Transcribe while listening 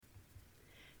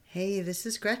Hey, this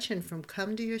is Gretchen from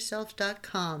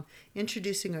ComeToYourself.com,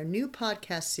 introducing our new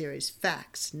podcast series,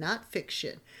 Facts, Not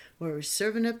Fiction, where we're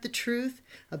serving up the truth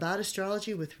about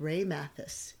astrology with Ray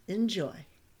Mathis. Enjoy.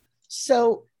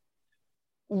 So,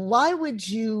 why would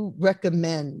you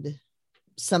recommend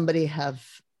somebody have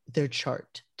their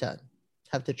chart done,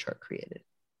 have the chart created?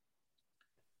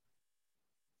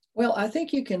 Well, I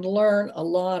think you can learn a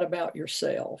lot about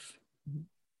yourself.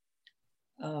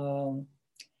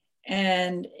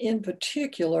 And in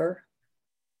particular,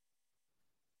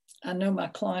 I know my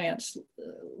clients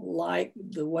like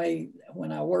the way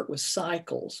when I work with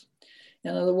cycles.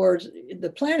 In other words, the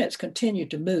planets continue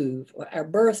to move. Our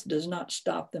birth does not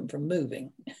stop them from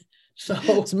moving. So,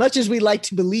 as much as we like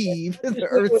to believe, the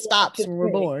Earth stops when we're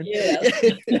born. Yes.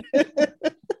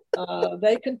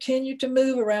 They continue to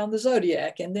move around the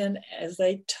zodiac. And then as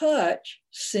they touch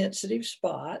sensitive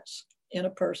spots in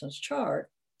a person's chart,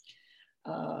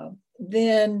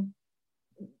 then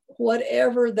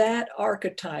whatever that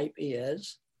archetype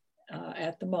is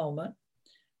at the moment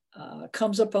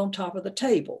comes up on top of the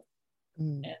table.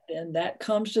 And then that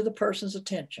comes to the person's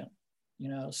attention. You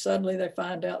know, suddenly they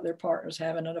find out their partner's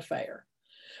having an affair,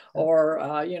 or,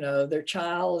 their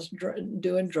child is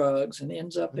doing drugs and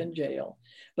ends up in jail.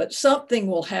 But something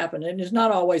will happen, and it's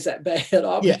not always that bad,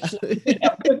 obviously.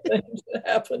 Yeah. Good things that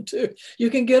happen too.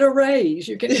 You can get a raise.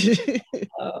 You can.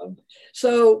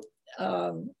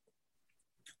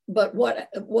 But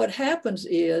what happens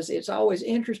is it's always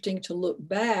interesting to look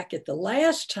back at the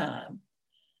last time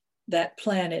that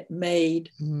planet made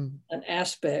an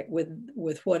aspect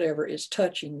with whatever is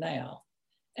touching now,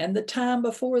 and the time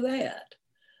before that.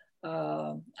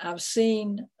 I've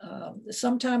seen,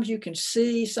 sometimes you can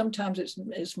see, sometimes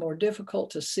it's more difficult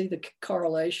to see the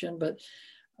correlation, but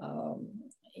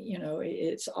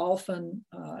it's often,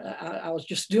 I was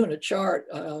just doing a chart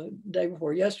day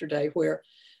before yesterday where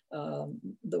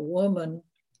the woman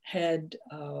had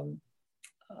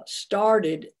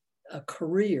started a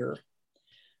career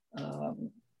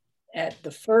at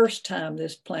the first time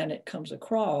this planet comes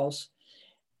across,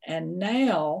 and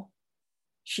now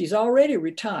she's already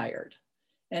retired.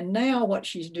 And now what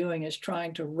she's doing is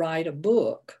trying to write a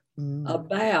book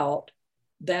about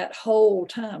that whole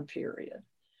time period.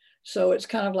 So it's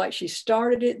kind of like she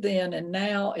started it then, and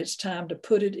now it's time to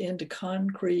put it into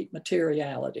concrete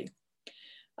materiality.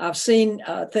 I've seen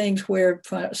things where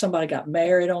somebody got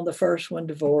married on the first one,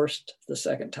 divorced the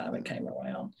second time it came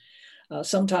around.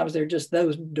 Sometimes they're just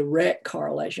those direct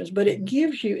correlations, but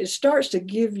it starts to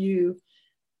give you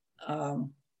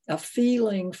a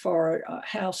feeling for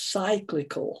how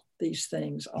cyclical these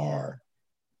things are.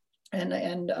 And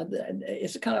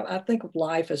it's kind of, I think of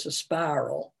life as a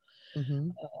spiral.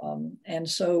 And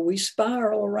so we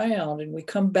spiral around and we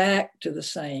come back to the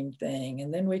same thing,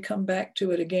 and then we come back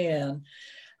to it again.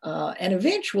 And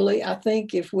eventually, I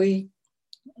think if we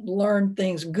learn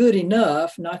things good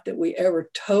enough, not that we ever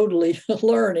totally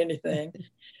learn anything,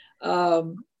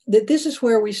 that this is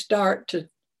where we start to,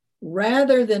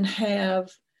 rather than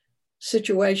have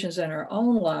situations in our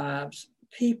own lives,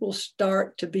 people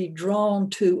start to be drawn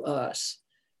to us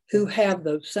who have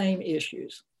those same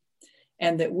issues,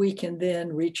 and that we can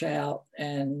then reach out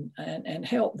and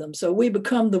help them. So we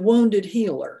become the wounded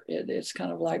healer. It's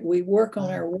kind of like we work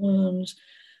on our wounds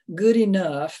good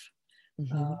enough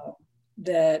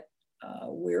that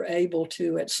we're able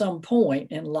to, at some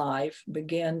point in life,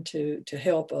 begin to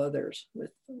help others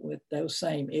with those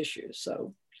same issues.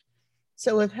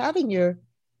 So with having your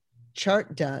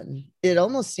chart done, it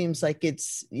almost seems like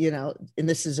it's, and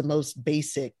this is a most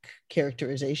basic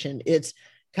characterization, it's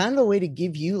kind of a way to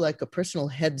give you like a personal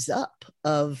heads up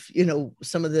of,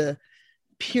 some of the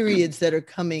periods that are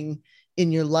coming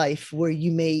in your life where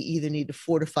you may either need to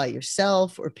fortify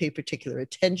yourself or pay particular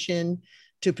attention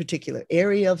to a particular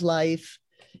area of life.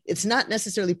 It's not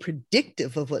necessarily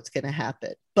predictive of what's going to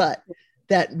happen, but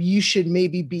that you should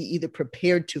maybe be either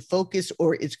prepared to focus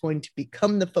or it's going to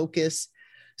become the focus,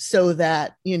 so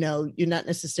that, you're not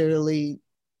necessarily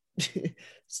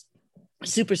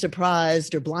super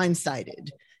surprised or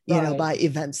blindsided, by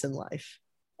events in life.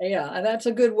 Yeah, and that's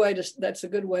a good way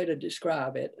to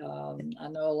describe it. I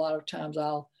know a lot of times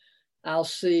I'll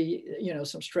see,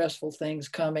 some stressful things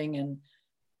coming, and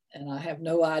I have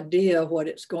no idea what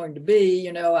it's going to be.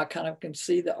 I kind of can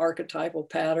see the archetypal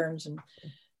patterns,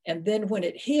 and then when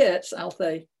it hits, I'll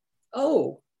say,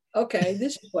 oh, okay,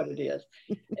 this is what it is.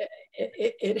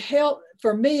 It helps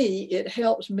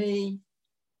me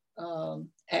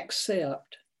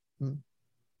accept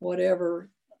whatever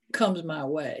comes my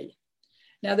way.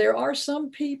 Now, there are some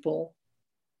people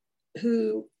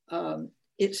who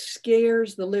it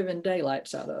scares the living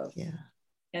daylights out of. Yeah.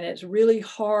 And it's really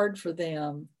hard for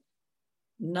them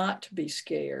not to be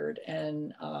scared.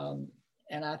 And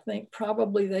I think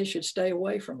probably they should stay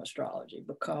away from astrology,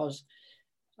 because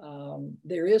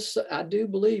I do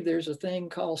believe there's a thing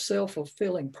called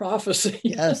self-fulfilling prophecy.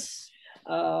 Yes.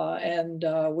 And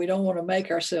we don't want to make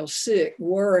ourselves sick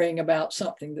worrying about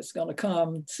something that's going to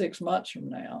come 6 months from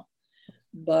now.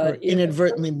 But or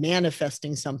inadvertently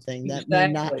manifesting something that may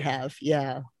not have,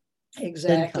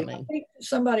 exactly. I think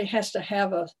somebody has to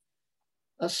have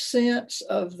a sense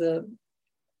of the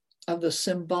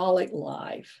symbolic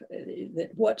life,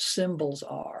 that what symbols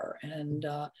are, and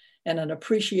an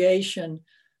appreciation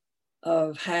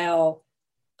of how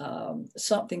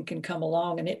something can come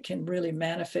along and it can really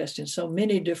manifest in so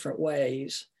many different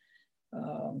ways.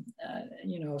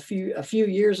 A few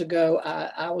years ago,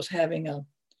 I was having a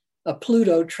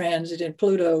Pluto transit, and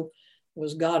Pluto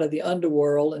was god of the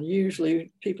underworld, and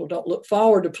usually people don't look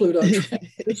forward to Pluto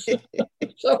transits.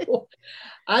 So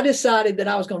I decided that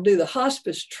I was going to do the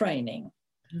hospice training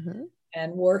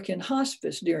and work in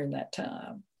hospice during that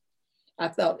time. I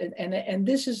thought, and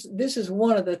this is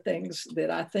one of the things that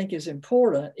I think is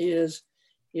important, is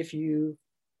if you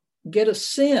get a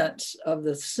sense of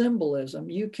the symbolism,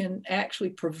 you can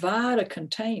actually provide a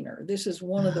container. This is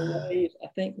one of the ways I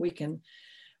think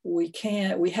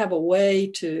we have a way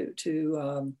to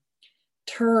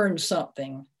turn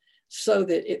something so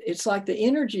that it's like the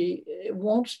energy, it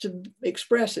wants to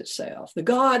express itself. The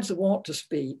gods want to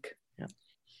speak. Yeah.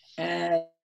 And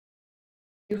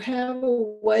you have a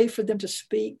way for them to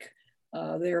speak.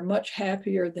 They're much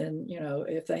happier than,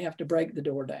 if they have to break the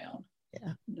door down.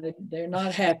 Yeah. They're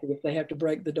not happy if they have to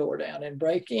break the door down and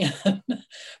break in.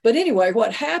 But anyway,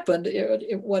 what happened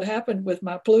with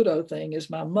my Pluto thing is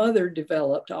my mother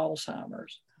developed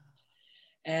Alzheimer's.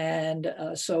 And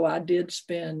so I did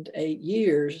spend 8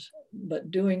 years,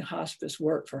 but doing hospice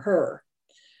work for her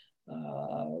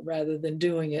rather than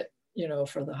doing it,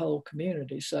 for the whole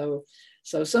community. So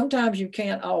sometimes you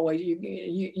can't always,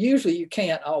 usually you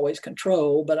can't always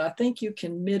control, but I think you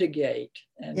can mitigate.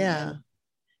 And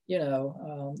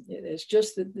it's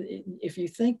just that if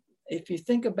you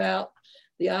think about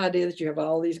the idea that you have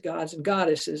all these gods and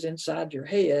goddesses inside your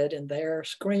head and they're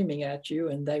screaming at you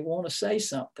and they want to say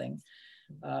something,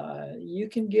 you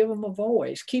can give them a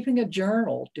voice. Keeping a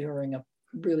journal during a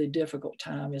really difficult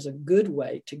time is a good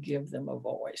way to give them a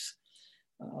voice.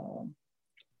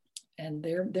 And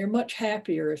they're much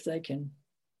happier if they can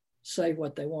say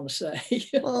what they want to say.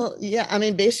 Well, yeah, I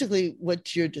mean, basically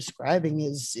what you're describing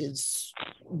is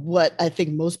what I think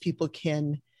most people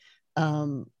can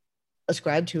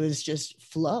ascribe to, is just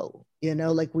flow.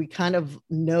 Like we kind of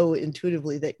know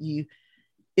intuitively that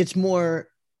it's more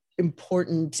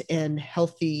important and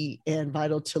healthy and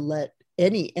vital to let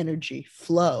any energy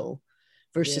flow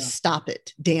versus stop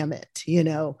it, damn it,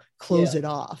 close it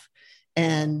off.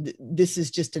 And this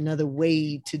is just another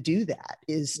way to do that,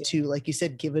 is to, like you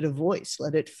said, give it a voice,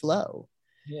 let it flow.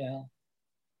 Yeah.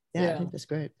 I think that's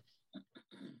great.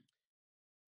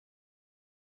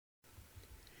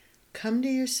 Come to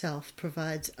Yourself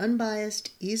provides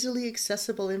unbiased, easily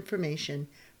accessible information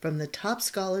from the top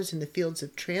scholars in the fields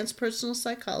of transpersonal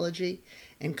psychology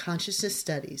and consciousness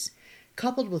studies,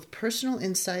 coupled with personal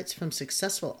insights from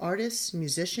successful artists,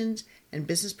 musicians, and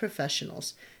business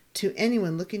professionals, to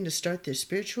anyone looking to start their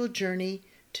spiritual journey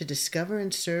to discover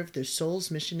and serve their soul's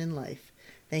mission in life.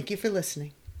 Thank you for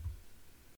listening.